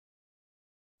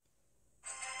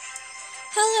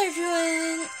Hello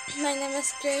everyone, my name is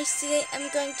Grace. Today I'm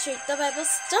going to read the Bible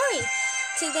story.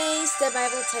 Today's the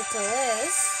Bible title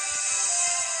is...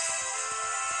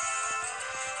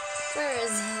 Where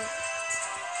is it?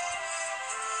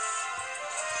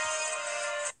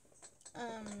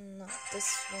 Not this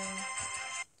one.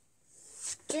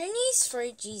 Journeys for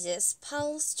Jesus,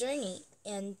 Paul's journey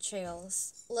and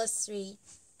trails. Let's read.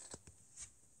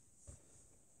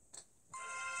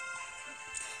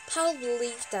 Paul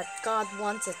believed that God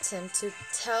wanted him to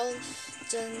tell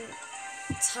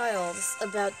Gentiles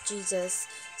about Jesus,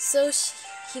 so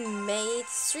he made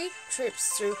 3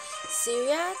 trips through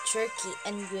Syria, Turkey,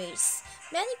 and Greece.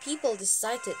 Many people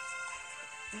decided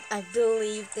I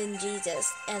believed in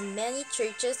Jesus, and many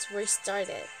churches were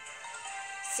started.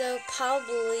 So Paul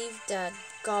believed that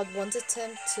God wanted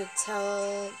him to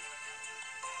tell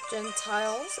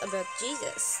Gentiles about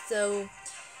Jesus, so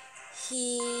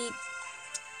he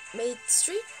made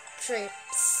 3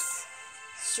 trips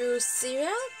through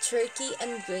Syria, Turkey,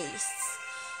 and Greece.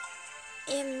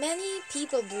 And many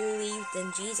people believed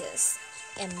in Jesus,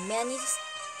 and many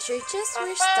churches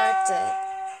were started.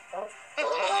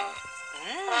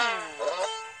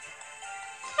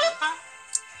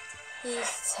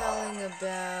 He's telling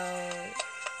about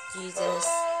Jesus.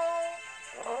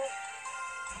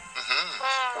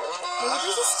 Maybe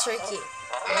this is Turkey.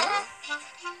 Yeah?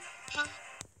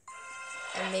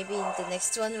 And maybe the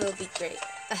next one will be great.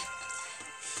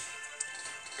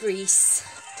 Greece.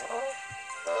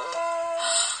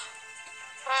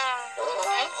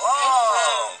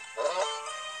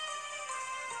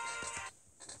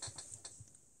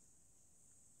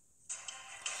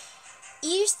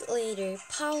 Years later,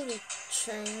 Paul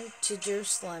returned to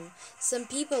Jerusalem. Some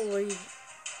people were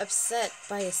upset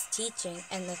by his teaching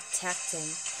and attacked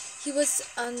him. He was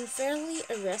unfairly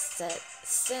arrested.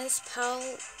 Since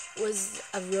Paul was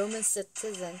a Roman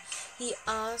citizen, he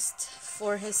asked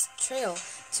for his trial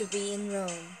to be in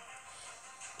Rome.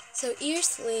 So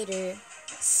years later,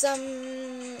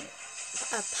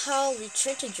 Paul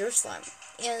returned to Jerusalem,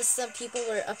 and some people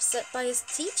were upset by his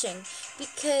teaching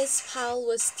because Paul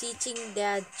was teaching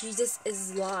that Jesus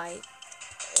is life,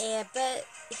 but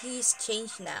he's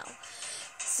changed now.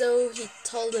 So he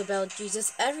told about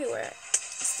Jesus everywhere.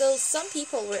 So some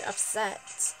people were upset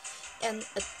and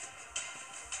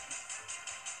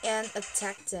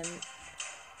attacked him,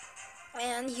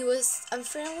 and he was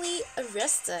unfairly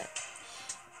arrested.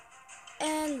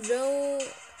 And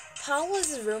Paul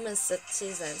was a Roman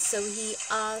citizen, so he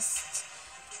asked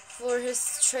for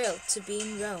his trial to be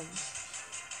in Rome.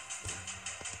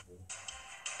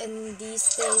 In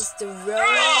these days, the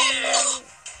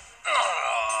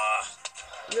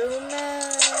Roman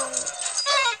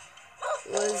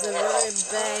was a very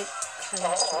big country.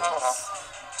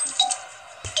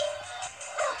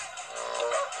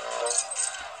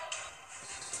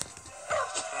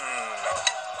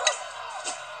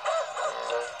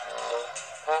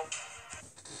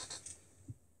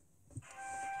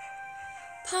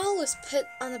 Paul was put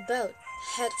on a boat,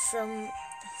 head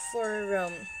for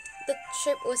Rome. The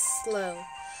trip was slow.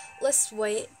 Let's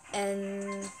wait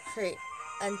and pray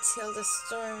until the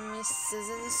stormy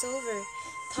season is over.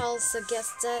 Paul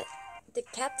suggested. The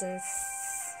captain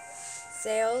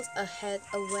sailed ahead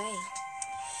away,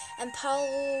 and Paul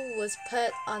was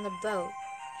put on a boat,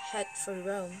 head for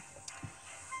Rome.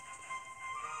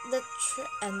 The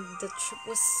trip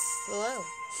was slow,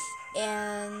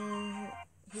 and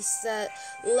he said,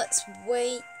 "Let's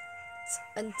wait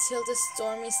until the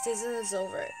stormy season is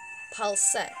over," Paul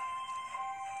suggested.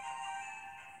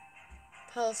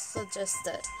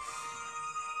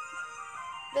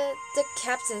 But the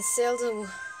captain sailed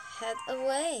ahead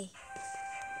away.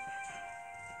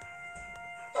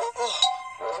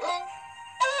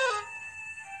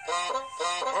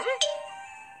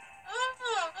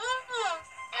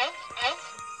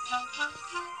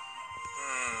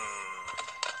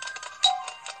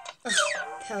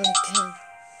 Pelican.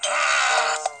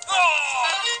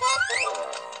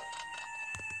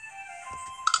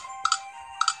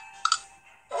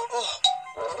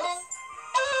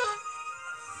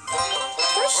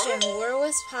 Question: where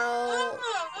was Paul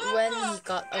when he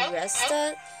got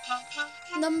arrested?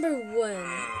 Number 1.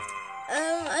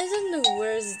 I don't know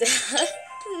where's that.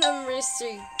 Number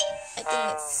 3, I think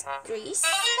it's Greece.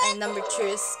 And number 2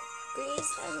 is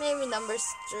Greece. And maybe number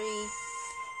 3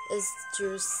 is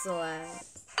Jerusalem.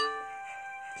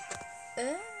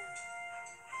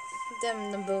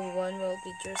 Then number 1 will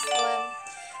be Jerusalem.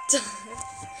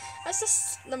 I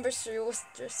just number 3 was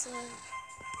Jerusalem.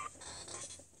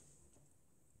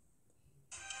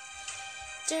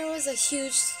 There was a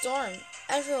huge storm.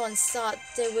 Everyone thought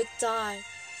they would die.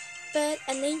 But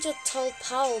an angel told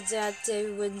Paul that they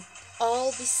would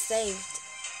all be saved,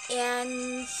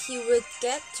 and he would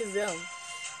get to Rome.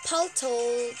 Paul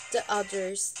told the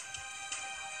others,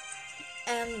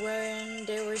 and when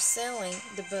they were sailing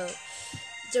the boat,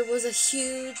 there was a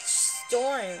huge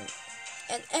storm,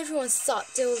 and everyone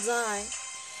thought they would die.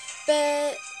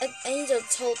 But an angel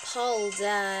told Paul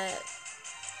that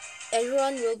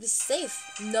everyone will be safe.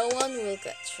 No one will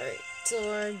get hurt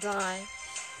or die.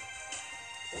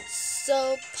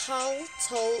 So Paul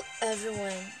told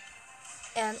everyone,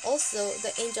 and also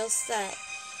the angel said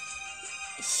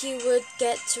he would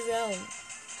get to Rome.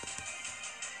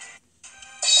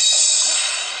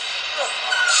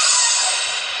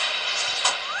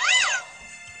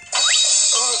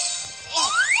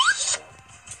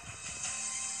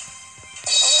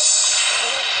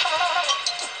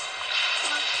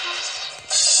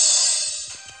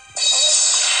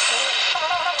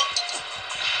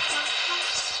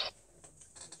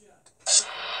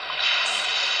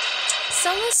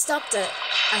 Someone stopped it.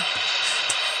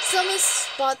 Someone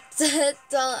spotted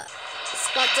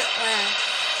land.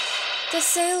 The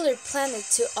sailor planned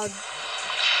to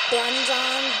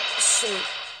abandon ship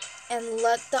and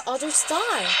let the others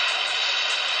die.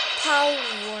 Paul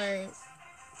warned,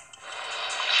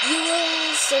 "You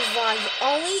will survive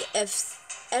only if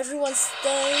everyone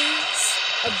stays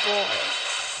aboard."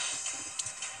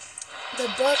 The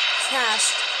boat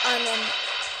crashed on an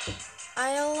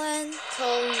island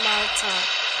called Malta,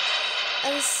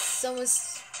 and someone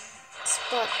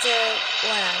spotted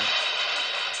land,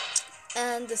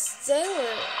 and the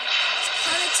sailor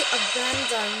planned to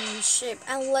abandon ship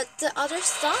and let the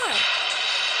others die.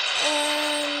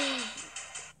 And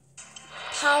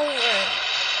Paul warned,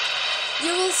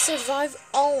 "You will survive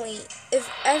only if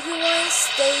everyone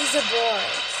stays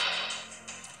aboard."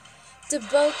 The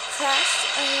boat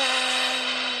crashed on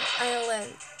an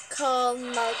island called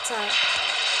Malta.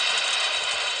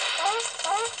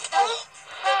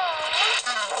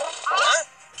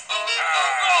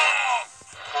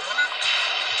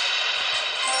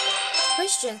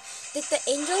 Question: did the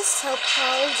angels tell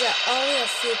Paul that only a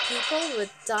few people would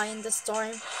die in the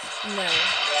storm? No.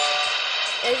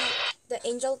 The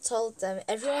angel told them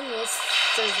everyone will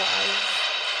survive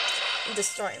in the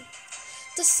storm.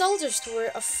 The soldiers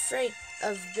were afraid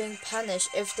of being punished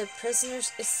if the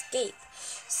prisoners escaped,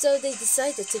 so they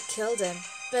decided to kill them.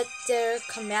 But their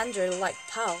commander liked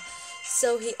Paul,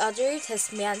 so he ordered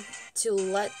his men to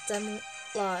let them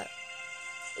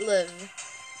live.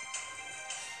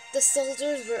 The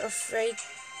soldiers were afraid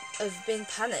of being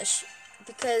punished,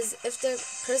 because if the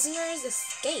prisoners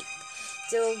escape,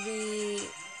 they will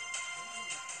be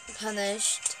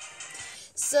punished.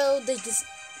 So they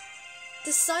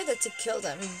decided to kill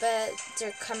them, but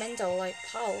their commander liked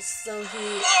Paul, so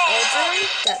he ordered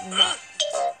that not.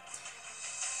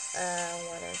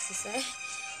 What else to say?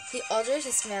 He ordered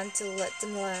his men to let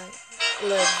them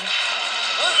live.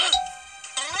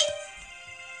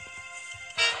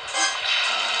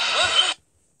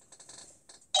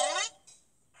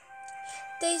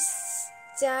 They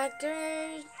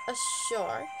staggered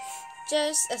ashore,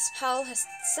 just as Paul had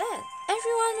said.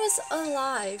 Everyone was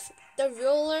alive. The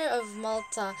ruler of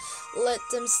Malta let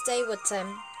them stay with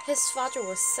him. His father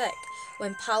was sick.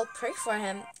 When Paul prayed for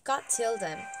him, God healed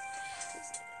him.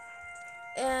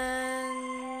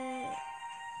 And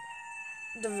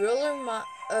the ruler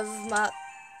of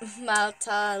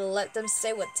Malta let them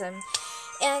stay with him.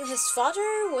 And his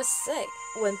father was sick.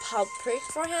 When Paul prayed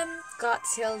for him, God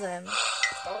healed him.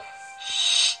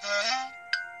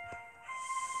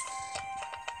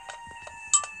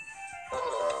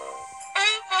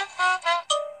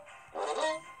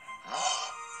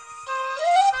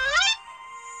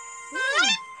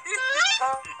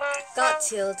 God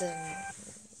healed him.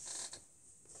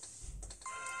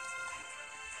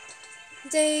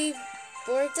 They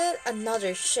boarded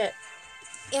another ship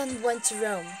and went to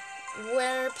Rome,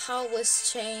 where Paul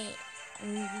was chained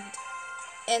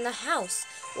in a house.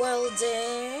 While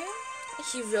there,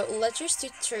 he wrote letters to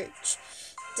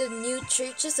the new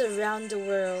churches around the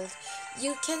world.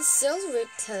 You can still read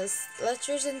his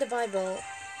letters in the Bible.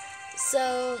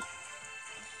 So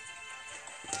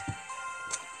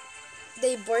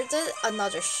they boarded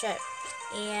another ship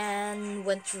and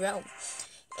went to Rome.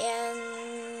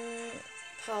 And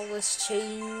Paul was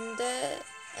chained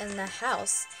in a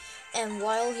house. And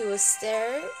while he was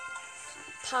there,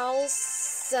 Paul's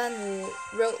son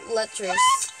wrote letters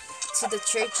to the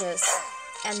churches.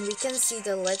 And we can see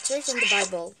the letters in the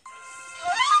Bible.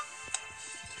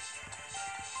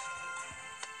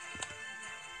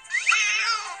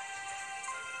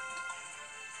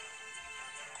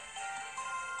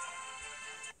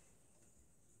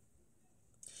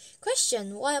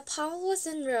 Question: while Paul was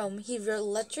in Rome, he wrote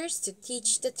letters to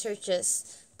teach the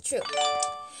churches. True.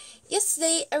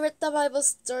 Yesterday, I read the Bible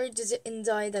story to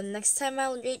enjoy. The next time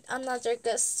I'll read another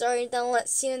good story. Then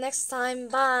let's see you next time.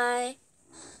 Bye.